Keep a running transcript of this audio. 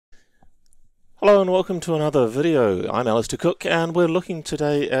Hello and welcome to another video. I'm Alistair Cook and we're looking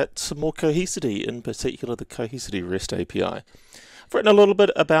today at some more Cohesity, in particular the Cohesity ReST API. I've written a little bit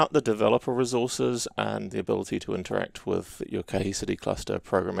about the developer resources and the ability to interact with your Cohesity cluster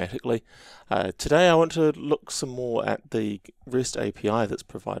programmatically. Today I want to look some more at the REST API that's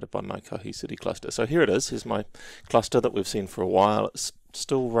provided by my Cohesity cluster. So here it is. Here's my cluster that we've seen for a while. It's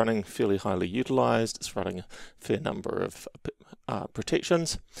still running fairly highly utilized. It's running a fair number of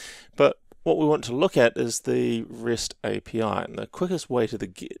protections, but what we want to look at is the REST API, and the quickest way to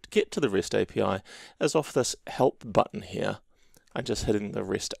get to the REST API is off this help button here. I'm just hitting the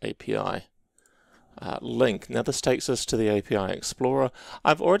REST API link. Now this takes us to the API Explorer.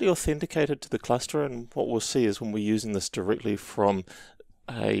 I've already authenticated to the cluster, and what we'll see is when we're using this directly from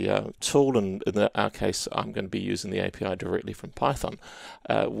a tool, and in our case I'm going to be using the API directly from Python,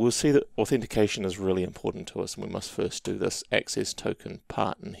 we'll see that authentication is really important to us, and we must first do this access token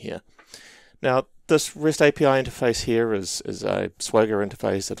part in here. Now this REST API interface here is a Swagger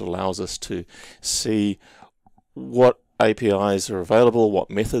interface that allows us to see what APIs are available,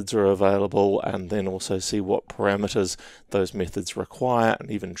 what methods are available, and then also see what parameters those methods require, and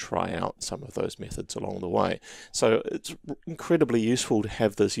even try out some of those methods along the way. So it's incredibly useful to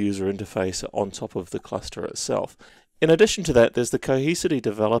have this user interface on top of the cluster itself. In addition to that, there's the Cohesity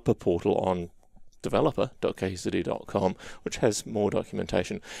developer portal on developer.cohesity.com, which has more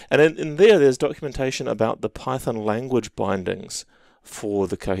documentation. And in there's documentation about the Python language bindings for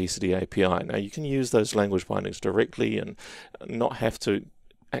the Cohesity API. Now you can use those language bindings directly and not have to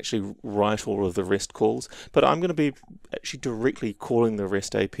actually write all of the REST calls, but I'm going to be actually directly calling the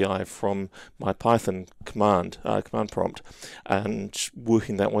REST API from my Python command prompt and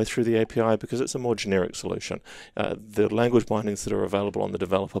working that way through the API because it's a more generic solution. The language bindings that are available on the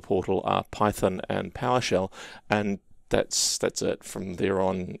developer portal are Python and PowerShell, and that's it. From there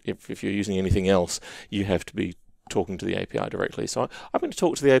on, if you're using anything else, you have to be talking to the API directly. So I'm going to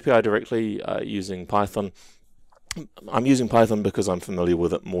talk to the API directly using Python. I'm using Python because I'm familiar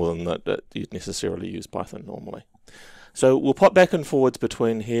with it more than that you'd necessarily use Python normally. So we'll pop back and forwards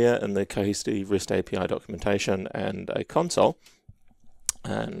between here and the Cohesity REST API documentation and a console.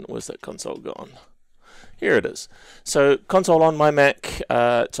 And where's that console gone? Here it is. So console on my Mac,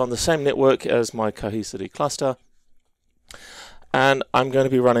 it's on the same network as my Cohesity cluster. And I'm going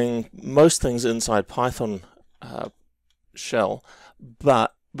to be running most things inside Python shell,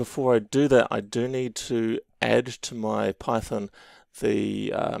 but before I do that, I do need to add to my Python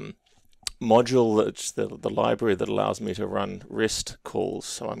the module, that's the library that allows me to run REST calls.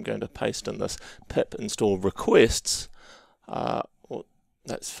 So I'm going to paste in this pip install requests. Well,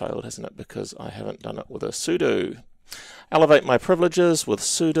 that's failed, hasn't it? Because I haven't done it with a sudo. Elevate my privileges with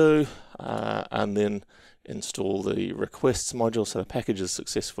sudo, and then install the requests module so the package is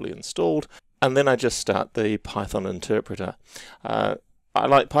successfully installed. And then I just start the Python interpreter. I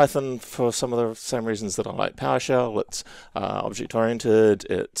like Python for some of the same reasons that I like PowerShell. It's object-oriented,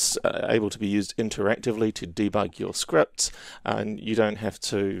 it's able to be used interactively to debug your scripts, and you don't have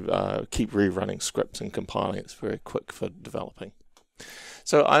to keep rerunning scripts and compiling. It's very quick for developing.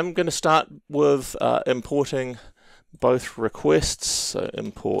 So I'm going to start with importing both requests. So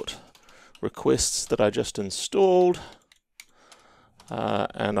import requests that I just installed.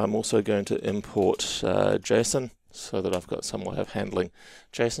 And I'm also going to import JSON so that I've got some way of handling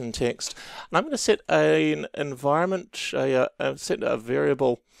JSON text. And I'm going to set an environment, set a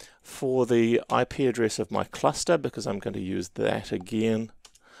variable for the IP address of my cluster because I'm going to use that again.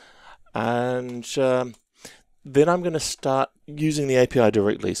 And then I'm going to start using the API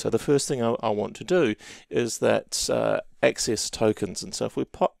directly. So the first thing I want to do is that access tokens. And so if we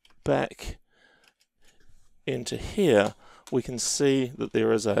pop back into here, we can see that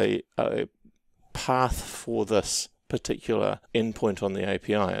there is a path for this particular endpoint on the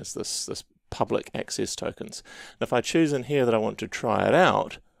API as this public access tokens. And if I choose in here that I want to try it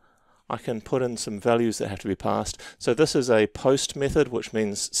out, I can put in some values that have to be passed. So this is a post method, which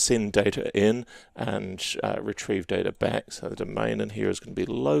means send data in and retrieve data back. So the domain in here is going to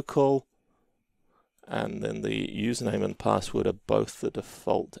be local, and then the username and password are both the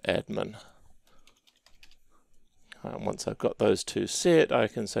default admin. Once I've got those two set, I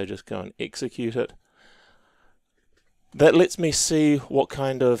can say just go and execute it. That lets me see what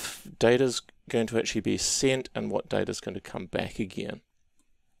kind of data is going to actually be sent and what data is going to come back again.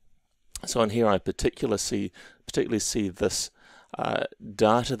 So in here I particularly see this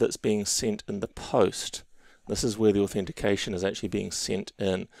data that's being sent in the post. This is where the authentication is actually being sent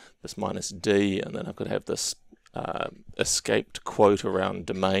in, this -d, and then I've got to have this escaped quote around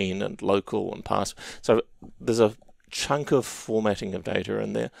domain and local and password. So there's a chunk of formatting of data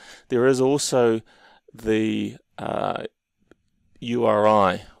in there. There is also the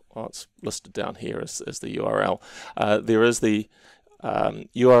URI. Well, it's listed down here as the URL. There is the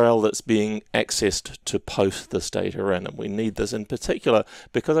URL that's being accessed to post this data in, and we need this in particular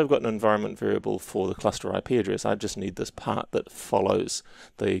because I've got an environment variable for the cluster IP address. I just need this part that follows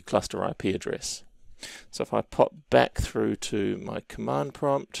the cluster IP address. So if I pop back through to my command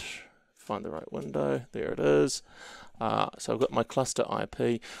prompt, find the right window, there it is. So I've got my cluster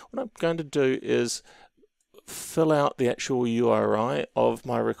IP. What I'm going to do is fill out the actual URI of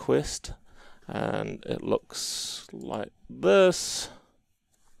my request, and it looks like this.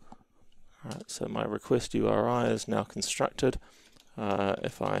 Alright, so my request URI is now constructed.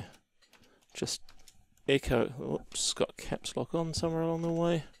 If I just echo, oops, got caps lock on somewhere along the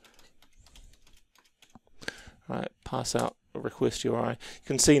way. Right, pass out a request URI. You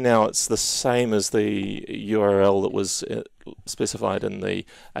can see now it's the same as the URL that was specified in the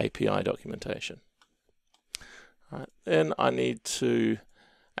API documentation. Right, then I need to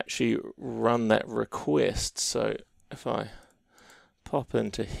actually run that request. So if I pop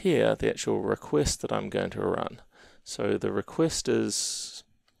into here, the actual request that I'm going to run. So the request is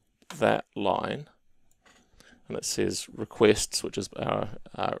that line, and it says requests, which is our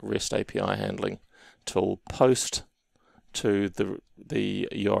REST API handling tool, post to the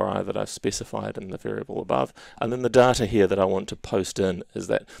URI that I've specified in the variable above, and then the data here that I want to post in is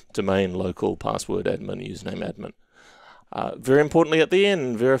that domain local password admin username admin. Very importantly at the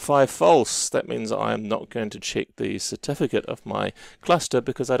end, verify false. That means I'm not going to check the certificate of my cluster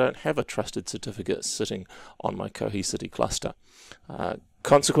because I don't have a trusted certificate sitting on my Cohesity cluster.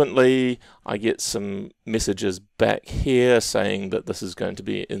 Consequently, I get some messages back here saying that this is going to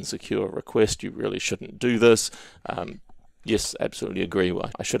be an insecure request. You really shouldn't do this. Yes, absolutely agree.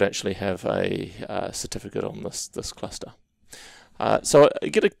 I should actually have a certificate on this cluster. So I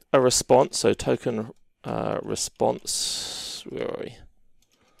get a response, so token response, where are we?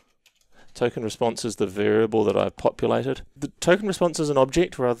 Token response is the variable that I've populated. The token response is an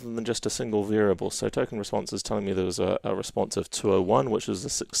object rather than just a single variable. So token response is telling me there was a response of 201, which is a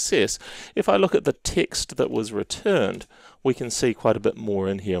success. If I look at the text that was returned, we can see quite a bit more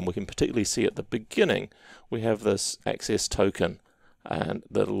in here, and we can particularly see at the beginning we have this access token and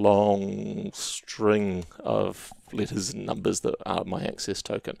the long string of letters and numbers that are my access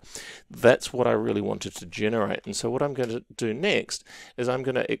token. That's what I really wanted to generate. And so what I'm going to do next is I'm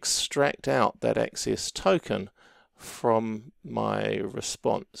going to extract out that access token from my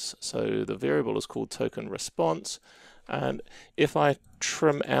response. So the variable is called token response, and if I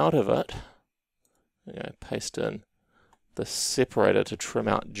trim out of it, paste in the separator to trim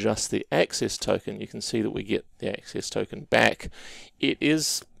out just the access token, you can see that we get the access token back. It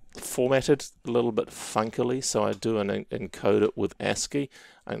is formatted a little bit funkily, so I do encode it with ASCII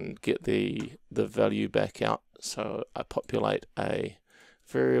and get the value back out. So I populate a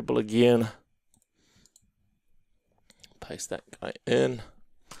variable again, paste that guy in.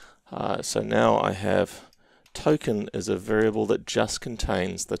 So now I have token is a variable that just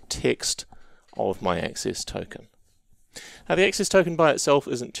contains the text of my access token. Now the access token by itself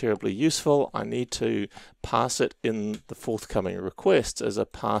isn't terribly useful. I need to pass it in the forthcoming requests as a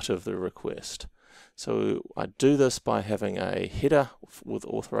part of the request. So I do this by having a header with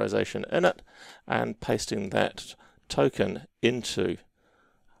authorization in it and pasting that token into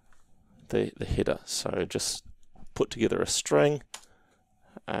the header. So just put together a string,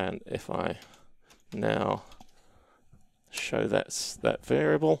 and if I now show that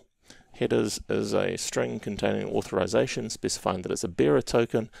variable, headers is a string containing authorization specifying that it's a bearer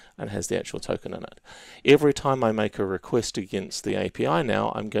token and has the actual token in it. Every time I make a request against the API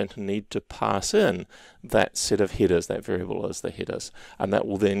now, I'm going to need to pass in that set of headers, that variable as the headers, and that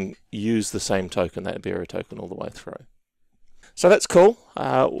will then use the same token, that bearer token, all the way through. So that's cool.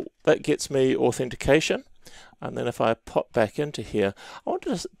 That gets me authentication. And then if I pop back into here, I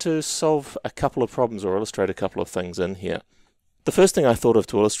wanted to solve a couple of problems or illustrate a couple of things in here. The first thing I thought of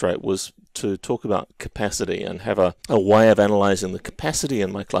to illustrate was to talk about capacity and have a way of analyzing the capacity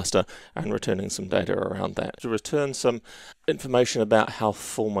in my cluster and returning some data around that. To return some information about how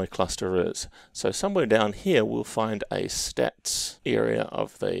full my cluster is. So somewhere down here we'll find a stats area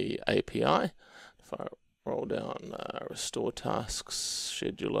of the API. If I roll down restore tasks,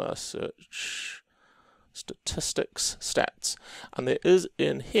 scheduler, search, statistics, stats, and there is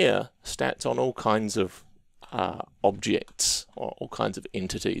in here stats on all kinds of objects or all kinds of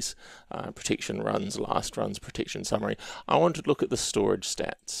entities, protection runs, last runs, protection summary. I want to look at the storage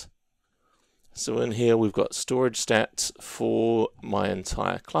stats. So in here we've got storage stats for my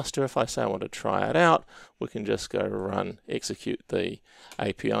entire cluster. If I say I want to try it out, we can just go run, execute the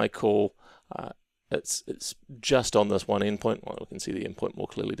API call. It's just on this one endpoint. Well, we can see the endpoint more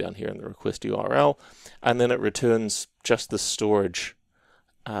clearly down here in the request URL, and then it returns just the storage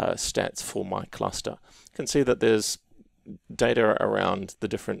stats for my cluster. You can see that there's data around the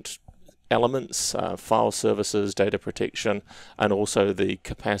different elements, file services, data protection, and also the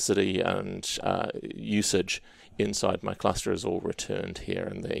capacity and usage inside my cluster is all returned here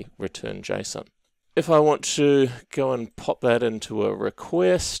in the return JSON. If I want to go and pop that into a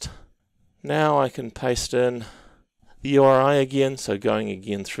request, now I can paste in the URI again, so going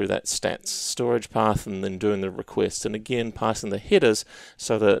again through that stats storage path and then doing the request, and again passing the headers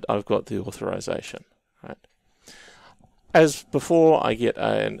so that I've got the authorization. Right. As before, I get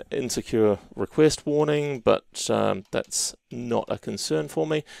an insecure request warning, but that's not a concern for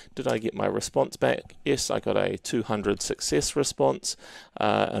me. Did I get my response back? Yes, I got a 200 success response,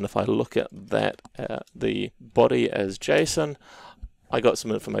 and if I look at that, the body as JSON, I got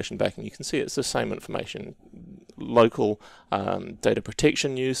some information back, and you can see it's the same information. Local data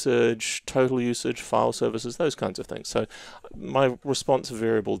protection usage, total usage, file services, those kinds of things. So my response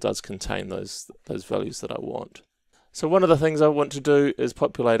variable does contain those values that I want. So one of the things I want to do is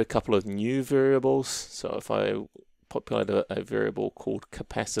populate a couple of new variables. So if I populate a variable called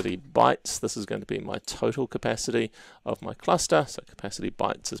capacity bytes, this is going to be my total capacity of my cluster. So capacity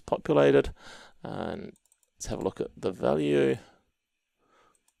bytes is populated, and let's have a look at the value.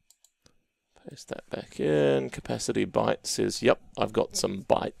 Paste that back in. Capacity bytes says, yep, I've got some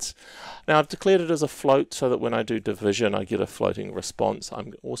bytes. Now I've declared it as a float so that when I do division I get a floating response.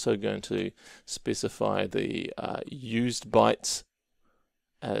 I'm also going to specify the used bytes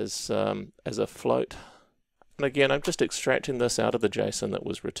as a float. And again, I'm just extracting this out of the JSON that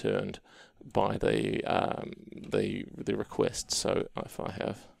was returned by the request. So if I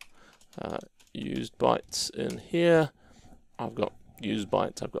have used bytes in here, I've got used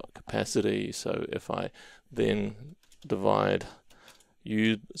bytes, I've got capacity. So if I then divide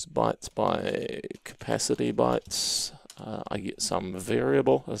used bytes by capacity bytes, I get some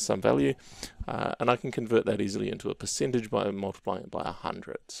variable, some value, and I can convert that easily into a percentage by multiplying it by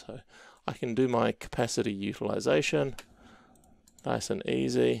 100. So I can do my capacity utilization, nice and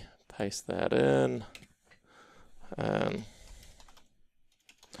easy, paste that in, and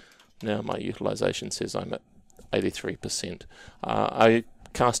now my utilization says I'm at 83%. I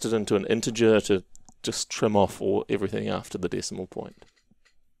cast it into an integer to just trim off everything after the decimal point.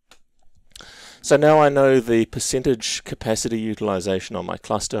 So now I know the percentage capacity utilization on my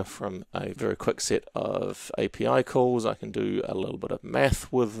cluster from a very quick set of API calls. I can do a little bit of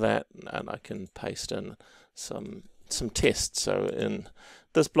math with that, and I can paste in some tests. So in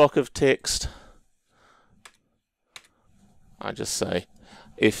this block of text, I just say,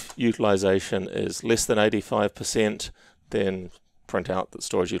 if utilization is less than 85%, then print out that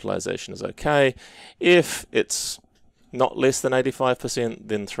storage utilization is okay. If it's not less than 85%,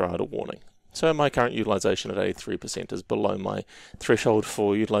 then throw out a warning. So my current utilization at 83% is below my threshold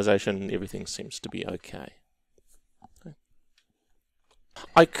for utilization, and everything seems to be okay.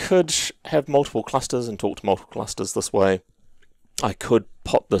 I could have multiple clusters and talk to multiple clusters this way. I could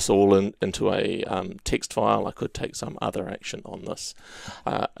pop this all into a text file. I could take some other action on this.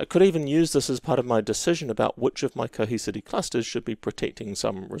 I could even use this as part of my decision about which of my Cohesity clusters should be protecting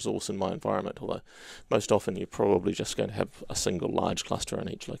some resource in my environment, although most often you're probably just going to have a single large cluster in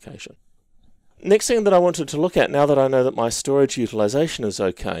each location. Next thing that I wanted to look at, now that I know that my storage utilization is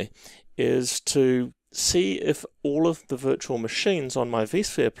okay, is to see if all of the virtual machines on my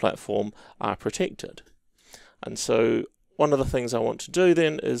vSphere platform are protected. And so one of the things I want to do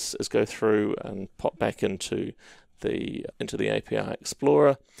then is go through and pop back into the API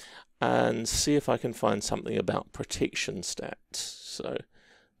Explorer and see if I can find something about protection stats. So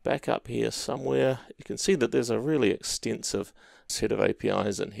back up here somewhere, you can see that there's a really extensive set of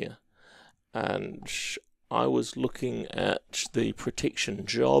APIs in here. And I was looking at the protection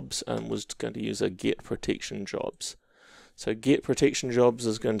jobs and was going to use a get protection jobs. So get protection jobs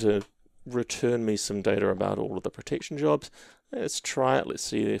is going to return me some data about all of the protection jobs. Let's try it. Let's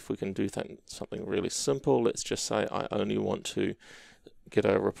see if we can do something really simple. Let's just say I only want to get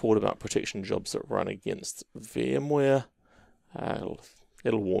a report about protection jobs that run against VMware.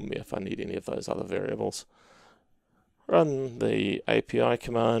 It'll warn me if I need any of those other variables. Run the API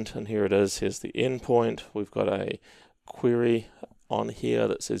command, and here it is. Here's the endpoint. We've got a query on here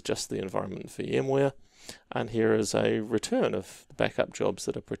that says just the environment VMware, and here is a return of the backup jobs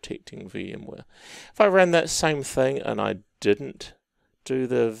that are protecting VMware. If I ran that same thing and I didn't do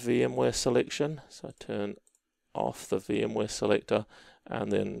the VMware selection, so I turn off the VMware selector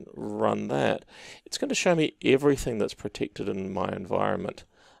and then run that, it's going to show me everything that's protected in my environment.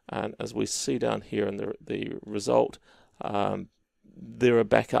 And as we see down here in the result, there are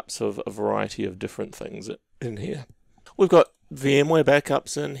backups of a variety of different things in here. We've got VMware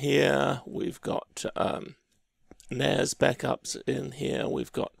backups in here, we've got NAS backups in here,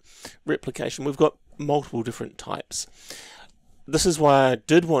 we've got replication, we've got multiple different types. This is why I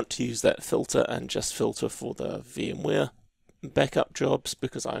did want to use that filter and just filter for the VMware backup jobs,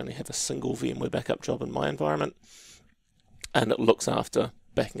 because I only have a single VMware backup job in my environment and it looks after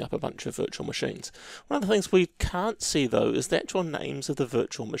backing up a bunch of virtual machines. One of the things we can't see though is the actual names of the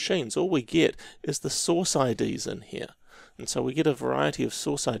virtual machines. All we get is the source IDs in here, and so we get a variety of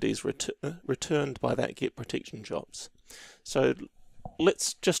source IDs returned by that get protection jobs. So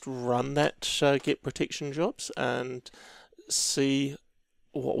let's just run that get protection jobs and see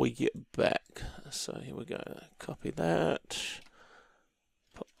what we get back. So here we go, copy that,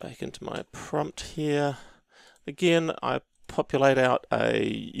 put back into my prompt here. Again, I populate out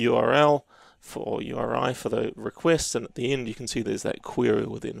a URL for URI for the request, and at the end you can see there's that query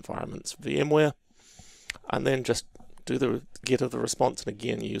with the environments VMware, and then just do the get of the response, and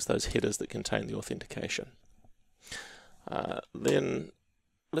again use those headers that contain the authentication. Then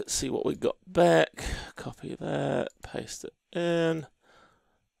let's see what we got back. Copy that, paste it in.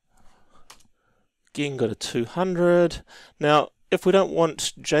 Again, got a 200. Now, if we don't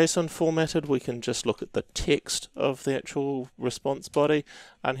want JSON formatted, we can just look at the text of the actual response body,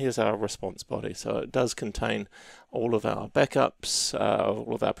 and here's our response body. So it does contain all of our backups,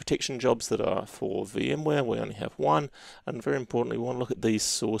 all of our protection jobs that are for VMware. We only have one, and very importantly, we want to look at these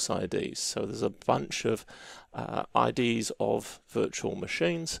source IDs. So there's a bunch of IDs of virtual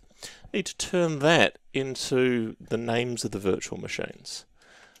machines. Need to turn that into the names of the virtual machines.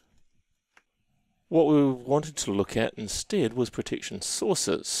 What we wanted to look at instead was protection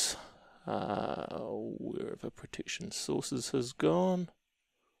sources. Wherever protection sources has gone.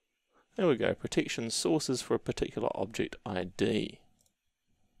 There we go, protection sources for a particular object ID.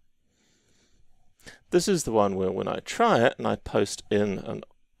 This is the one where when I try it and I post in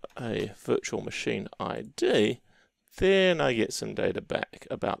a virtual machine ID, then I get some data back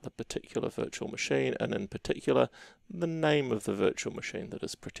about the particular virtual machine, and in particular the name of the virtual machine that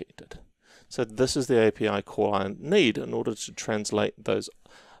is protected. So this is the API call I need in order to translate those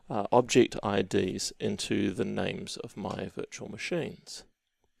object IDs into the names of my virtual machines.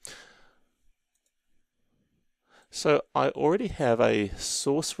 So I already have a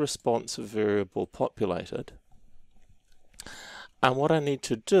source response variable populated, and what I need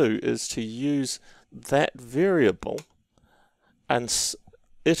to do is to use that variable and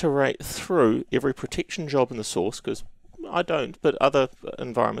iterate through every protection job in the source, because I don't, but other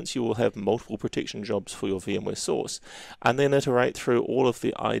environments you will have multiple protection jobs for your VMware source, and then iterate through all of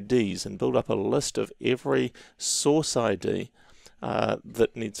the IDs and build up a list of every source ID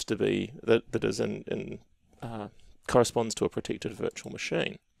that needs to be, that is corresponds to a protected virtual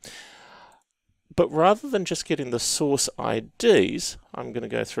machine. But rather than just getting the source IDs, I'm going to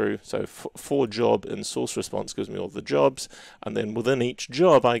go through, so for job in source response gives me all the jobs, and then within each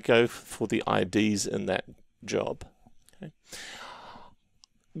job I go for the IDs in that job. Okay.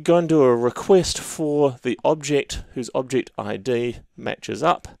 Go and do a request for the object whose object ID matches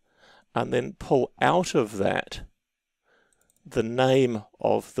up, and then pull out of that the name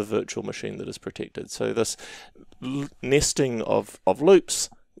of the virtual machine that is protected. So this nesting of loops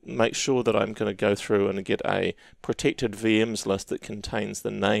makes sure that I'm going to go through and get a protected VMs list that contains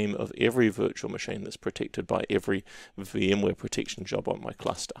the name of every virtual machine that's protected by every VMware protection job on my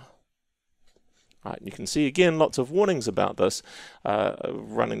cluster. Right, you can see again lots of warnings about this,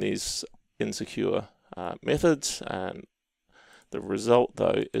 running these insecure methods, and the result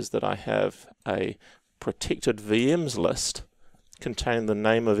though is that I have a protected VMs list contain the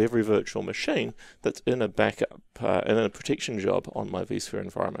name of every virtual machine that's in a backup, in a protection job on my vSphere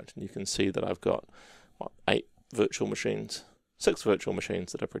environment. And you can see that I've got, what, 6 virtual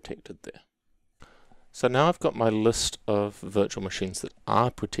machines that are protected there. So now I've got my list of virtual machines that are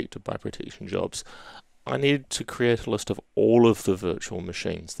protected by protection jobs. I need to create a list of all of the virtual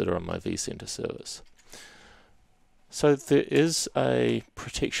machines that are on my vCenter servers. So there is a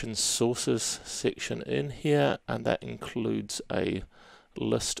protection sources section in here, and that includes a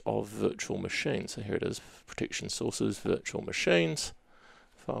list of virtual machines. So here it is, protection sources, virtual machines.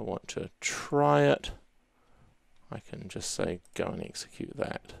 If I want to try it, I can just say go and execute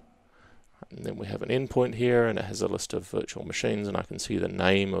that. And then we have an endpoint here, and it has a list of virtual machines, and I can see the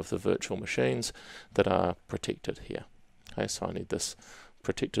name of the virtual machines that are protected here. Okay, so I need this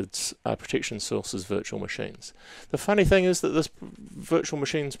protection sources virtual machines. The funny thing is that this virtual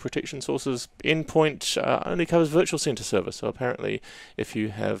machines protection sources endpoint only covers virtual center server. So apparently, if you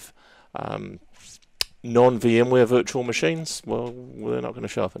have non-VMware virtual machines, well, they're not going to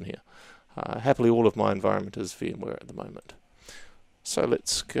show up in here. Happily, all of my environment is VMware at the moment. So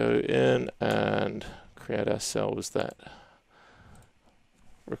let's go in and create ourselves that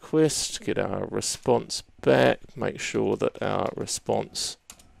request, get our response back, make sure that our response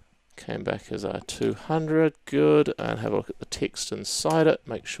came back as our 200, good, and have a look at the text inside it,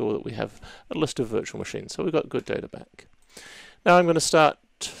 make sure that we have a list of virtual machines. So we've got good data back. Now I'm going to start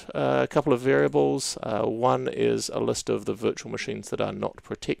a couple of variables. One is a list of the virtual machines that are not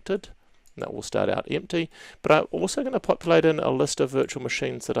protected. That will start out empty, but I'm also going to populate in a list of virtual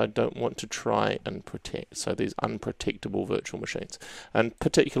machines that I don't want to try and protect, so these unprotectable virtual machines. And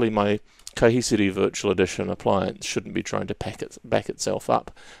particularly my Cohesity Virtual Edition appliance shouldn't be trying to back itself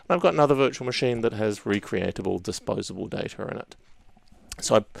up. And I've got another virtual machine that has recreatable, disposable data in it.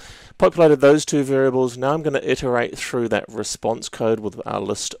 So I populated those two variables. Now I'm going to iterate through that response code with our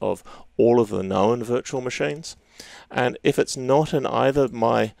list of all of the known virtual machines. And if it's not in either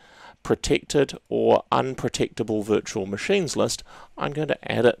my protected or unprotectable virtual machines list, I'm going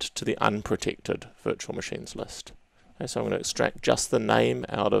to add it to the unprotected virtual machines list. Okay, so I'm going to extract just the name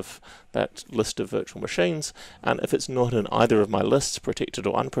out of that list of virtual machines, and if it's not in either of my lists, protected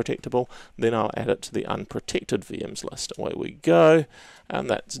or unprotectable, then I'll add it to the unprotected VMs list. Away we go, and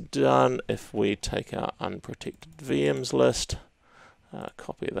that's done. If we take our unprotected VMs list,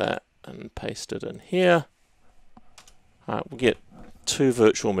 copy that and paste it in here, we'll get two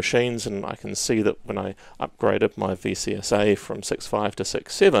virtual machines, and I can see that when I upgraded my VCSA from 6.5 to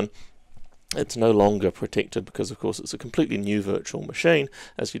 6.7, it's no longer protected because of course it's a completely new virtual machine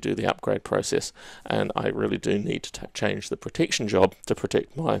as you do the upgrade process, and I really do need to change the protection job to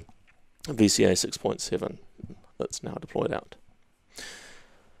protect my VCA 6.7 that's now deployed out.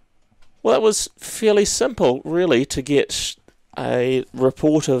 Well, that was fairly simple really to get a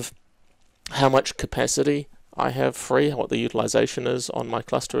report of how much capacity I have free, what the utilization is on my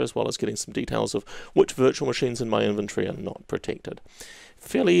cluster, as well as getting some details of which virtual machines in my inventory are not protected.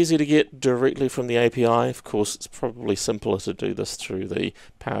 Fairly easy to get directly from the API. Of course, it's probably simpler to do this through the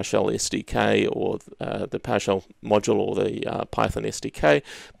PowerShell SDK or the PowerShell module or the Python SDK,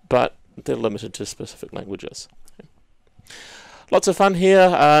 but they're limited to specific languages. Lots of fun here.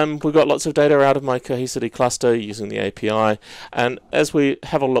 We've got lots of data out of my Cohesity cluster using the API, and as we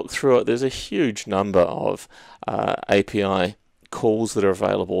have a look through it, there's a huge number of API calls that are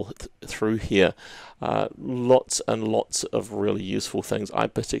available through here. Lots and lots of really useful things. I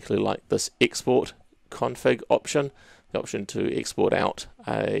particularly like this export config option, the option to export out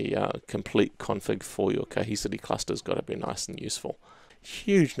a complete config for your Cohesity cluster has got to be nice and useful.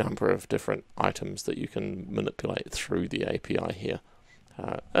 Huge number of different items that you can manipulate through the API here.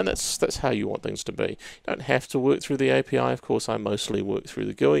 And that's how you want things to be. You don't have to work through the API, of course. I mostly work through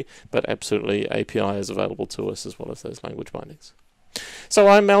the GUI, but absolutely API is available to us as well as those language bindings. So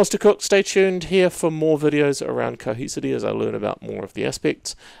I'm Alistair Cook. Stay tuned here for more videos around Cohesity as I learn about more of the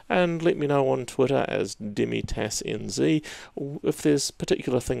aspects, and let me know on Twitter as DemitasNZ if there's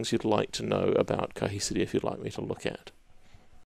particular things you'd like to know about Cohesity if you'd like me to look at.